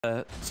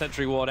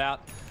Sentry ward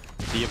out.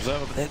 The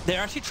Observer,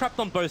 they're actually trapped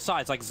on both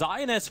sides. Like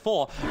Zai and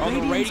S4 are on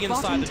the Radiant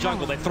side of the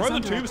jungle. They throw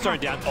the Tombstone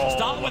down,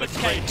 start with a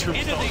K, into the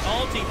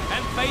ulti,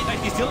 and Fate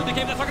actually stealing the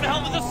game. That's not going to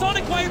help. There's a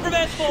Sonic Wave from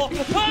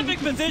S4.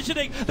 Perfect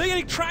positioning. They're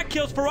getting track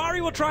kills.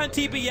 Ferrari will try and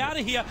TP out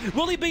of here.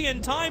 Will he be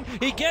in time?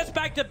 He gets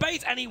back to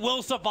base and he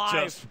will survive.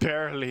 Just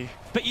barely.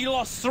 But you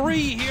lost 3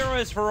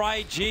 heroes for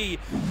IG.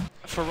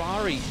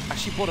 Ferrari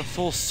actually bought a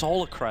full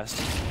Solar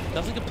Crest.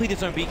 Doesn't complete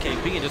his own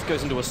BKB and just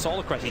goes into a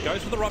Solar Crest. He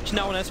goes for the Rupture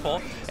now on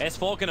S4.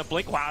 S4 gonna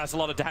blink. Wow, that's a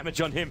lot of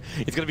damage on him.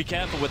 He's gonna be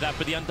careful with that.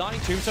 But the Undying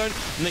Tombstone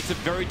makes it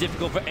very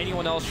difficult for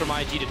anyone else from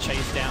IG to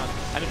chase down.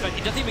 And in fact,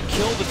 he doesn't even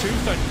kill the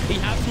Tombstone. He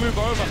has to move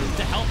over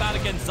to help out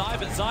against Zai.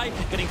 But Zai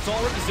getting Soul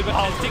Rip to super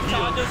and 6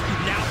 charges.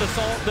 Now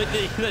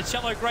the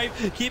Shallow Grave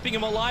keeping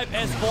him alive.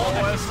 S4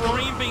 and the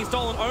Scream being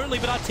stolen only.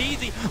 But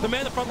RTZ, the man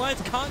in the front lines,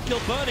 can't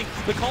kill Burning.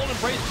 The Cold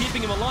Embrace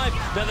keeping him alive.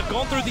 Now they've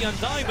gone through the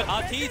Undying, but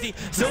RTZ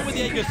still with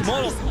the Aegis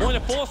model, going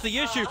to force the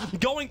issue,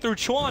 going through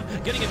Chuan,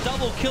 getting a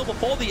double kill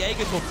before the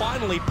Aegis will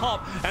finally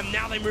pop, and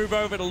now they move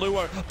over to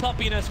Luo.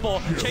 Puppey and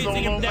S4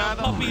 chasing him down.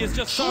 Puppey is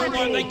just so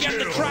low. They get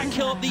the track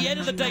kill at the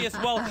end of the day as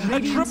well. A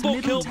triple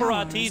kill for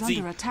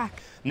RTZ.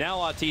 Now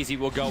RTZ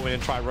will go in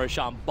and try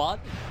Roshan, but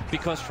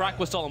because track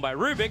was stolen by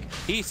Rubik,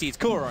 he sees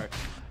Kuro.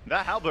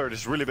 That halberd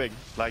is really big.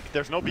 Like,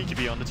 there's no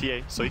BKB on the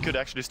TA, so he could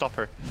actually stop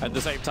her. At the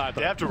same time,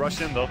 they have to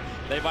rush in, though.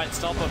 They might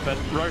stop her, but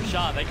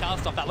Roshan, they can't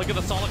stop that. Look at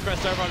the Solar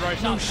Crest over on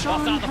Roshan. They'll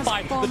start the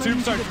fight. The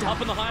Tombstone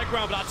up in the higher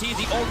ground, but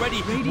RTZ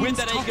already with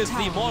that Aegis,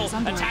 the Immortal,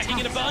 attacking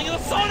into Burning, and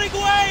the Sonic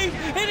Wave!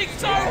 Hitting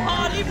so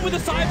hard, even with the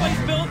sideways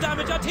build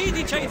damage.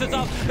 RTZ chases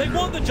up. They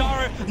want the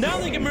Gyro. Now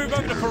they can move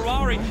over to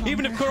Ferrari,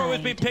 even if Kuro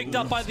has been picked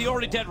up by the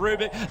already dead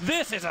Rubik.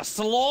 This is a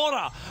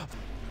slaughter!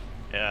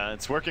 Yeah,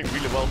 it's working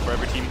really well for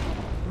every team.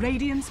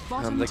 Radiant's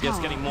bottom they're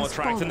just getting more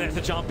tracks, and there's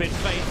a jump in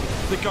Fate.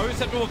 The Ghost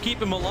Scepter will keep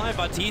him alive.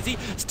 RTZ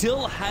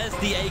still has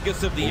the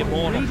Aegis of the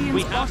Immortal.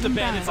 We have to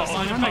ban it.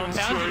 Sign of Fate.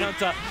 Bounty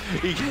Hunter,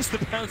 he gets the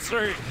bounce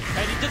through,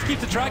 and he just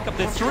keeps the track up.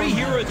 There's 3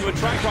 heroes to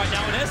attract right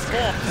now, and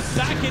S4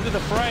 back into the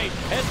fray.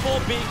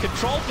 S4 being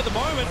controlled for the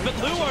moment, but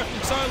Luo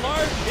so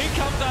low. In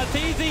comes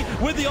RTZ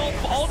with the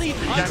ulti.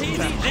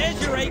 RTZ,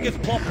 there's your Aegis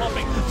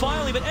popping.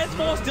 Finally, but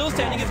S4 still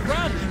standing his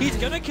ground. He's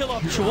gonna kill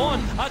off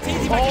Chuan.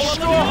 RTZ back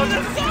on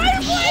the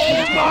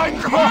sideways. My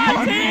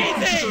God!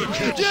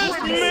 RTZ!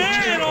 Just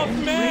man of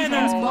man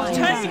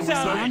takes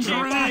out IG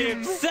by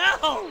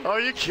himself! Are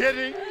you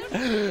kidding?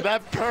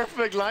 That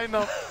perfect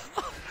lineup.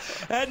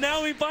 And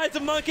now he buys a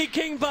Monkey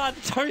King bar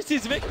to toast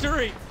his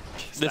victory.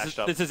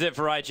 This is it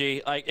for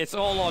IG. Like, it's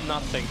all or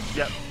nothing.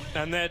 Yep.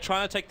 And they're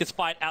trying to take this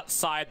fight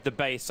outside the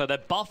base, so they're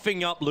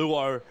buffing up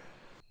Luo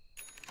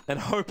and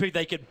hoping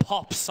they can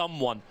pop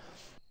someone.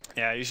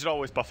 Yeah, you should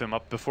always buff him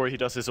up before he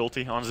does his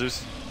ulti on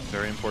Zeus.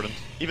 Very important.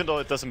 Even though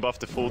it doesn't buff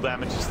the full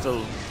damage, it's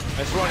still...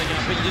 It's running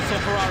up, but you just saw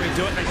Ferrari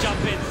do it. They jump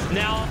in.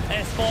 Now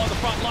S4 on the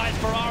front lines.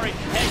 Ferrari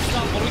heads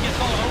up. What do we get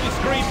followed? Holy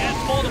Scream.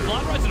 S4, the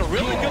Blood Rise in a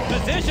really good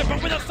position,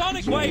 but with a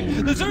Sonic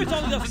Wave, the Zeus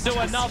only doesn't do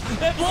enough.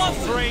 They've lost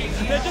 3.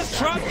 They're just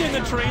trapped in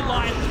the tree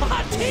line.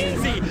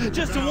 RTZ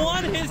just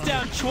one hits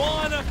down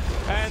Chuan,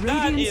 and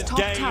that is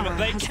game.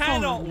 They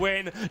cannot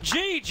win.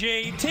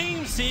 GG,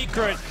 Team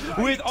Secret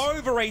with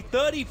over a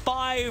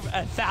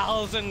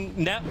 35,000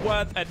 net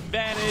worth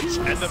advantage.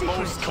 And the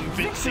most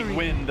convincing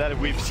win that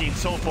we've seen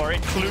so far,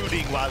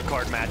 including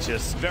wildcard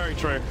matches. Very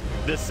true.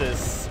 This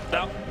is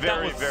a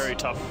very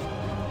tough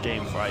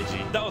game for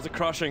IG. That was a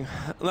crushing.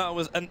 That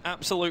was an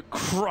absolute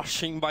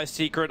crushing by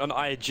Secret on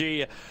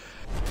IG.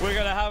 We're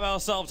going to have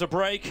ourselves a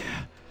break.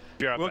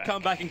 We'll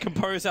come back and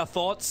compose our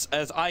thoughts,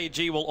 as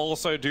IG will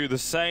also do the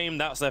same.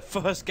 That's their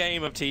first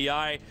game of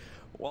TI.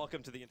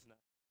 Welcome to the internet.